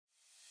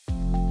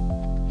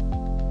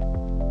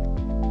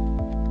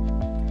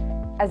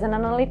As an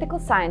analytical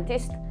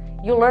scientist,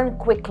 you learn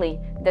quickly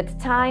that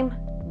time,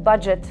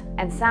 budget,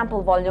 and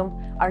sample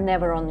volume are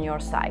never on your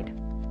side,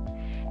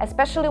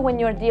 especially when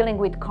you're dealing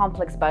with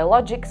complex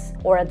biologics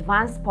or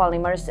advanced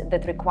polymers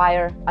that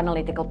require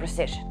analytical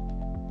precision.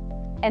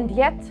 And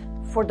yet,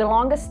 for the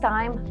longest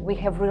time, we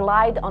have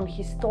relied on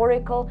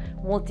historical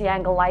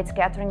multi-angle light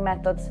scattering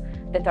methods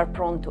that are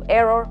prone to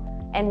error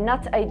and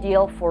not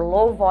ideal for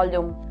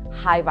low-volume,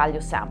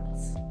 high-value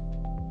samples.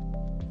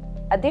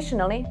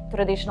 Additionally,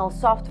 traditional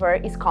software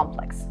is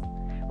complex,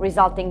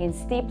 resulting in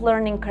steep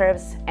learning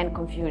curves and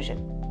confusion.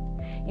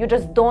 You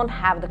just don't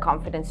have the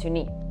confidence you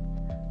need.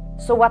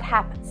 So what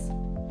happens?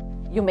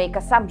 You make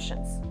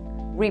assumptions,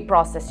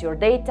 reprocess your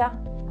data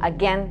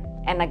again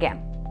and again,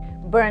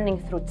 burning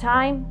through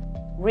time,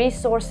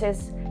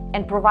 resources,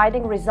 and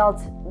providing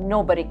results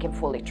nobody can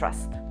fully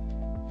trust.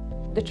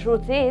 The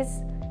truth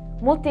is,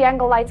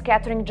 multi-angle light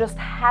scattering just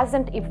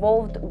hasn't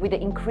evolved with the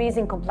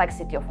increasing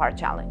complexity of our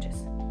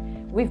challenges.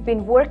 We've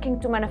been working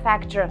to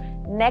manufacture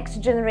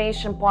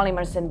next-generation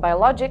polymers and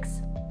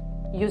biologics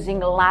using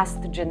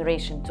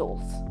last-generation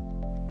tools.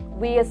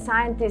 We as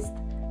scientists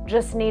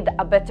just need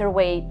a better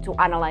way to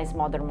analyze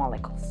modern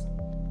molecules.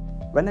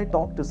 When I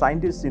talk to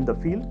scientists in the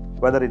field,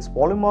 whether it's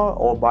polymer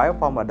or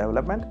biopharma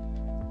development,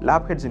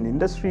 lab heads in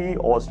industry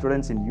or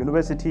students in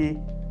university,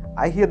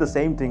 I hear the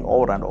same thing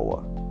over and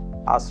over.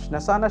 As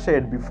Snezana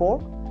shared before,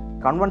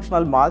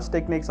 conventional MALS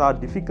techniques are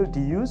difficult to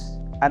use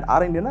and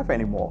aren't enough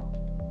anymore.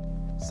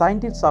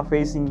 Scientists are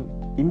facing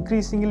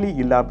increasingly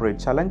elaborate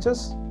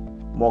challenges,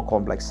 more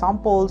complex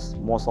samples,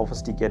 more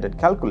sophisticated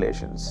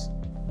calculations.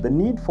 The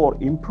need for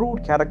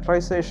improved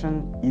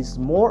characterization is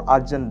more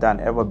urgent than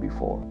ever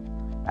before,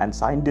 and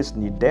scientists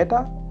need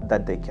data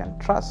that they can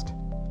trust.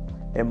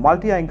 A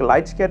multi-angle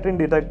light scattering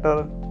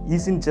detector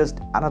isn't just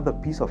another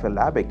piece of a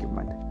lab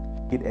equipment.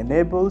 It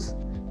enables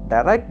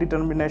direct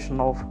determination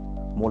of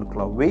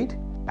molecular weight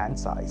and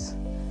size.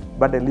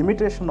 But a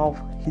limitation of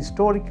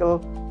historical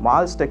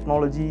MALS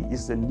technology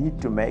is the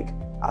need to make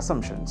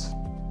assumptions.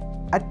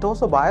 At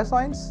Tosoh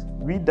Bioscience,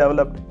 we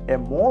developed a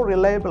more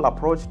reliable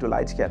approach to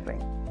light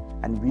scattering,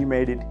 and we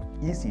made it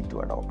easy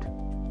to adopt.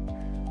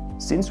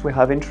 Since we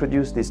have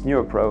introduced this new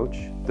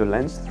approach, the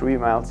LenS3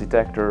 MALS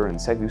Detector and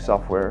SECview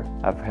software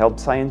have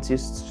helped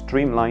scientists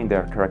streamline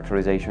their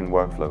characterization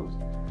workflows.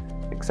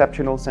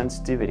 Exceptional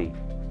sensitivity,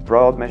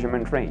 broad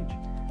measurement range,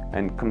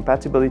 and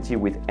compatibility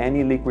with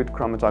any liquid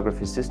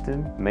chromatography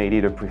system made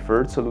it a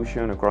preferred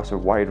solution across a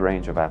wide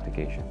range of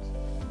applications.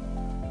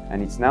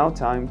 And it's now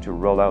time to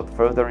roll out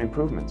further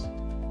improvements.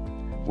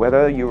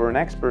 Whether you're an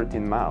expert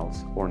in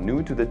MALS or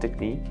new to the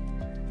technique,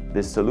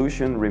 this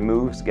solution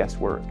removes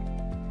guesswork.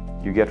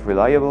 You get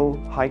reliable,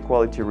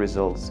 high-quality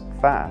results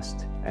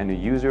fast and a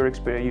user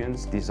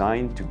experience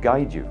designed to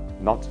guide you,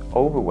 not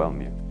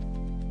overwhelm you.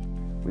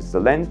 With the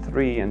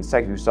LenS3 and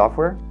SECview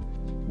software,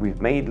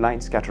 we've made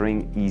light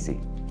scattering easy.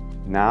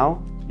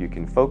 Now you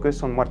can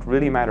focus on what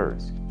really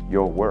matters,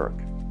 your work.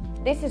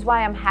 This is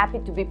why I'm happy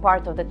to be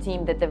part of the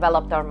team that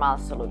developed our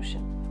MALS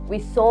solution. We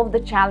solve the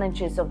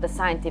challenges of the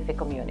scientific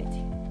community.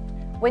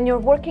 When you're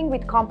working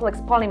with complex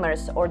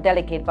polymers or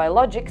delicate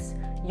biologics,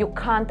 you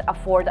can't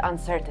afford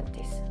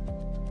uncertainties.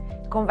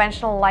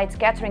 Conventional light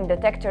scattering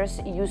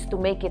detectors used to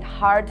make it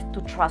hard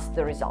to trust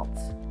the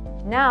results.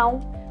 Now,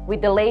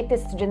 with the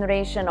latest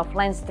generation of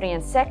LenS3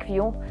 and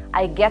SECview,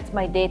 I get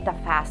my data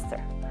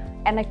faster,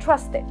 and I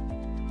trust it.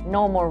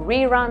 No more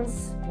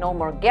reruns, no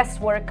more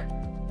guesswork,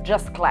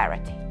 just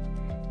clarity.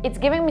 It's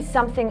giving me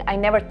something I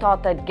never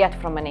thought I'd get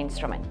from an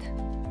instrument.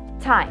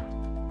 Time.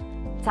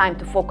 Time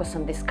to focus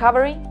on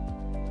discovery,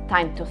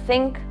 time to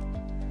think,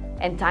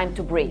 and time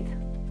to breathe.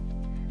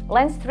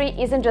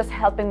 LenS3 isn't just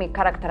helping me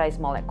characterize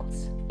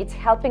molecules, it's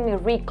helping me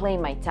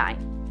reclaim my time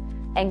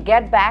and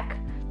get back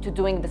to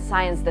doing the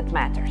science that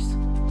matters.